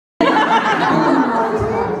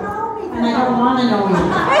know you.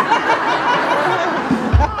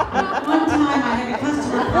 One time I had a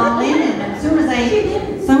customer call in, and as soon as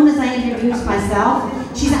I introduced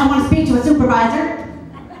myself, she said, I want to speak to a supervisor.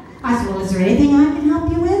 I said, well, is there anything I can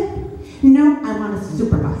help you with? No, I want a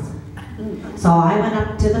supervisor. So I went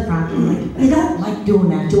up to the front and like, you don't like doing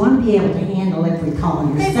that. You want to be able to handle every call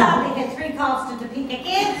yourself. They probably get 3 calls to Topeka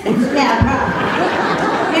kids. Yeah,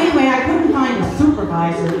 probably. Anyway, I couldn't find a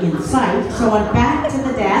supervisor in sight, so I went back to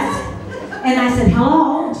the desk and I said,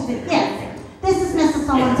 hello? And she said, yes, this is Mrs.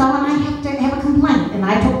 So-and-so and I have to have a complaint. And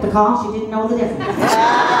I took the call, she didn't know the difference.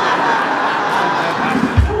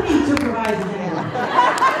 Who needs supervisors anyway?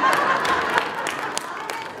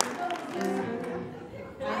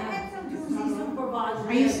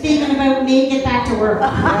 Are you speaking about me? Get back to work.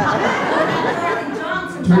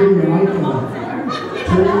 Turn your mic on.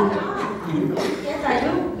 Yes, I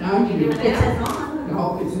do. Now you do. It says on.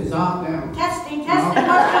 No, it says off now. Testing.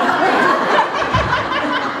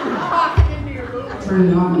 Turn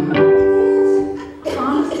it on now.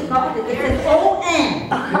 Honest to God, it says O-N.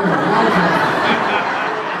 It's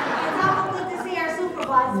awful good to see our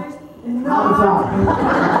supervisors. Now it's off.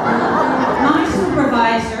 My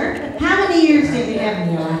supervisor, how many years did you have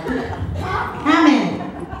in the elected? How many?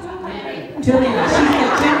 2 years. She said,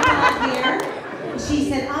 jump out here. She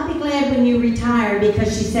said, I'll be glad when you retire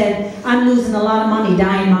because she said, I'm losing a lot of money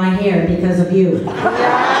dyeing my hair because of you. Either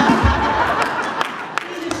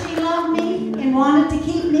she loved me and wanted to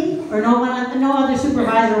keep me, or no other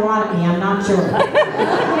supervisor wanted me, I'm not sure.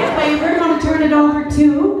 Anyway, we're going to turn it over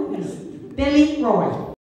to Billy Roy.